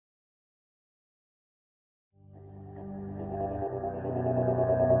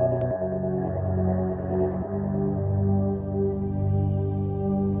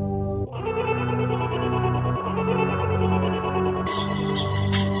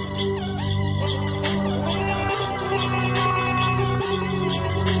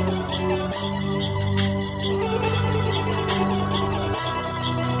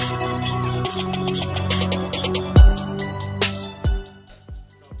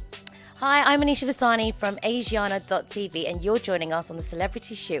Hi, I'm Anisha Vasani from Asiana.tv and you're joining us on the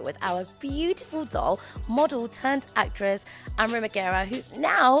celebrity shoot with our beautiful doll, model turned actress, Amrit Megehra, who's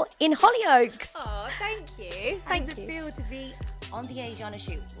now in Hollyoaks. Oh, thank you. How does it feel to be on the Asiana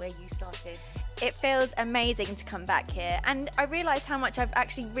shoot where you started? It feels amazing to come back here, and I realised how much I've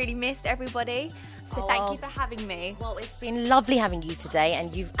actually really missed everybody. So thank you for having me. Well, it's been lovely having you today,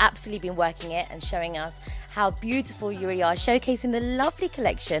 and you've absolutely been working it and showing us how beautiful you really are, showcasing the lovely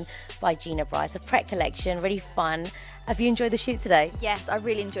collection by Gina Bra. It's a Pret collection, really fun. Have you enjoyed the shoot today? Yes, I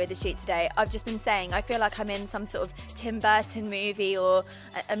really enjoyed the shoot today. I've just been saying, I feel like I'm in some sort of Tim Burton movie or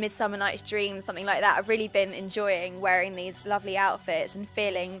a Midsummer Night's Dream, something like that. I've really been enjoying wearing these lovely outfits and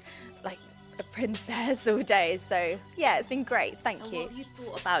feeling like a princess all day. So yeah, it's been great. Thank you. What have you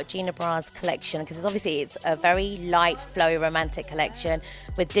thought about Gina Bra's collection? Because obviously it's a very light, flowy, romantic collection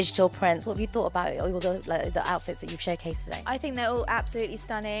with digital prints. What have you thought about all the outfits that you've showcased today? I think they're all absolutely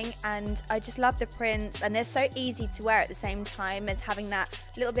stunning, and I just love the prints, and they're so easy to wear at the same time as having that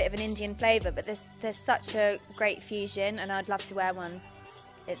little bit of an Indian flavour, but there's such a great fusion, and I'd love to wear one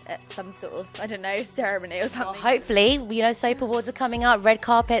at some sort of, I don't know, ceremony or something. Well, hopefully, you know, soap awards are coming up, red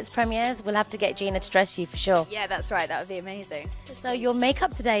carpets, premieres. We'll have to get Gina to dress you for sure. Yeah, that's right. That would be amazing. So your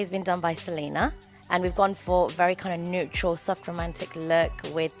makeup today has been done by Selena, and we've gone for a very kind of neutral, soft, romantic look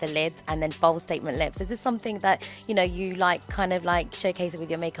with the lids and then bold statement lips. Is this something that, you know, you like kind of like showcase it with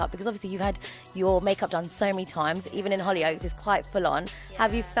your makeup? Because obviously you've had your makeup done so many times, even in Hollyoaks, it's quite full on. Yeah.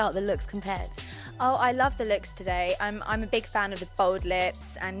 Have you felt the looks compared? Oh, I love the looks today. I'm a big fan of the bold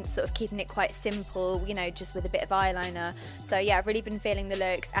lips and sort of keeping it quite simple, you know, just with a bit of eyeliner. So yeah, I've really been feeling the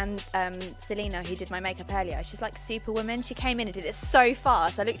looks. And Selena, who did my makeup earlier, she's like Superwoman. She came in and did it so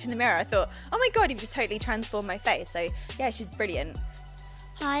fast. I looked in the mirror, I thought, oh my God, you've just totally transformed my face. So yeah, she's brilliant.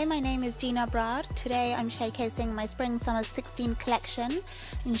 Hi, my name is Gina Bra. Today I'm showcasing my Spring Summer 16 collection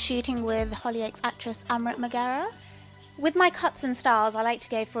and shooting with Hollyoaks actress Amrit Megehra. With my cuts and styles, I like to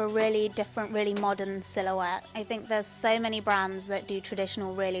go for a really different, really modern silhouette. I think there's so many brands that do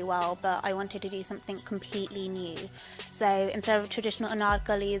traditional really well, but I wanted to do something completely new. So instead of traditional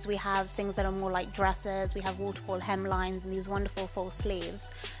anarkalis, we have things that are more like dresses, we have waterfall hemlines and these wonderful full sleeves,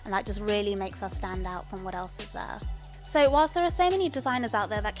 and that just really makes us stand out from what else is there. So whilst there are so many designers out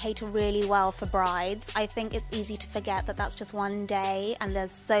there that cater really well for brides, I think it's easy to forget that that's just one day and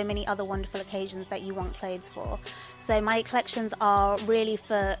there's so many other wonderful occasions that you want clothes for. So my collections are really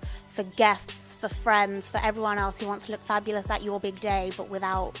for guests, for friends, for everyone else who wants to look fabulous at your big day but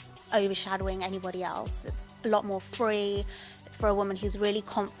without overshadowing anybody else. It's a lot more free. It's for a woman who's really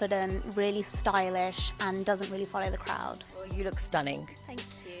confident, really stylish and doesn't really follow the crowd. Well, you look stunning. Thank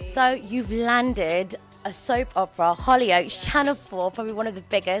you. So you've landed a soap opera, Hollyoaks, Channel 4, probably one of the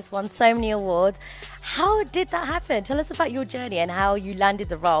biggest, won so many awards. How did that happen? Tell us about your journey and how you landed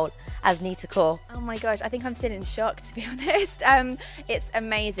the role as Nita Kaur. Oh my gosh, I think I'm still in shock, to be honest. It's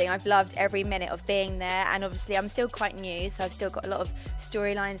amazing. I've loved every minute of being there, and obviously I'm still quite new, so I've still got a lot of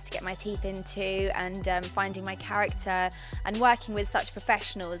storylines to get my teeth into, and finding my character and working with such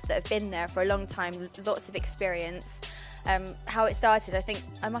professionals that have been there for a long time, lots of experience. How it started, I think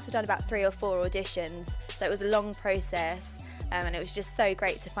I must have done about 3 or 4 auditions, so it was a long process, and it was just so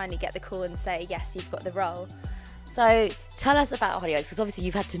great to finally get the call and say, yes, you've got the role. So tell us about Hollyoaks, because obviously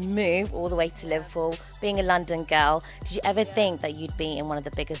you've had to move all the way to Liverpool, being a London girl. Did you ever think that you'd be in one of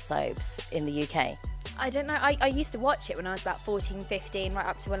the biggest soaps in the UK? I don't know, I used to watch it when I was about 14, 15, right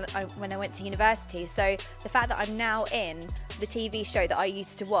up to when I went to university. So the fact that I'm now in the TV show that I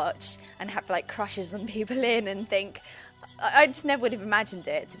used to watch and have like crushes on people in and think, I just never would have imagined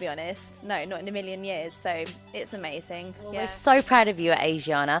it, to be honest. No, not in a million years. So it's amazing. Well, yeah. We're so proud of you at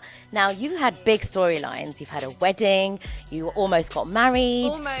Asiana. Now, you've had big storylines. You've had a wedding, you almost got married.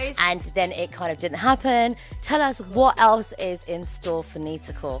 Almost. And then it kind of didn't happen. Tell us what else is in store for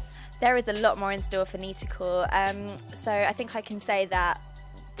Nita Kaur. There is a lot more in store for Nita Kaur. So I think I can say that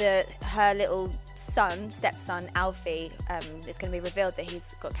her little stepson Alfie, it's going to be revealed that he's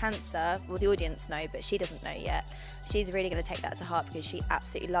got cancer. Well, the audience know, but she doesn't know yet. She's really going to take that to heart because she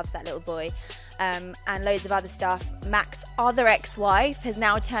absolutely loves that little boy. And loads of other stuff. Mac's other ex-wife has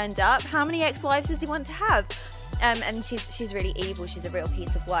now turned up. How many ex-wives does he want to have? And she's really evil. She's a real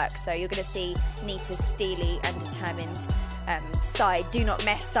piece of work. So you're going to see Nita's steely and determined side, do not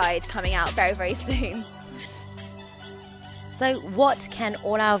mess side, coming out very, very soon. So what can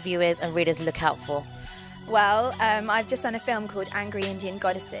all our viewers and readers look out for? Well, I've just done a film called Angry Indian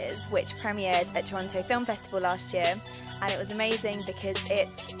Goddesses, which premiered at Toronto Film Festival last year, and it was amazing because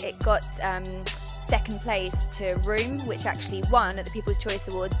it got second place to Room, which actually won at the People's Choice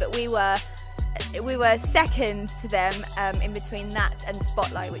Awards, but we were we were second to them in between that and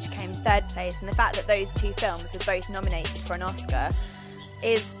Spotlight, which came third place. And the fact that those two films were both nominated for an Oscar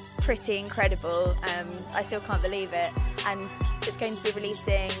is pretty incredible. I still can't believe it. And it's going to be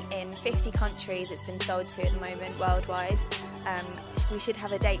releasing in 50 countries it's been sold to at the moment worldwide. We should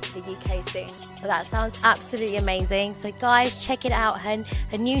have a date for the UK soon. Well, that sounds absolutely amazing. So guys, check it out. Her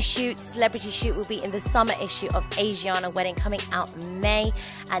new shoot, celebrity shoot, will be in the summer issue of Asiana Wedding, coming out in May.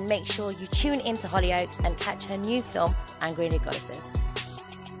 And make sure you tune into Hollyoaks and catch her new film, Angry New Goddesses.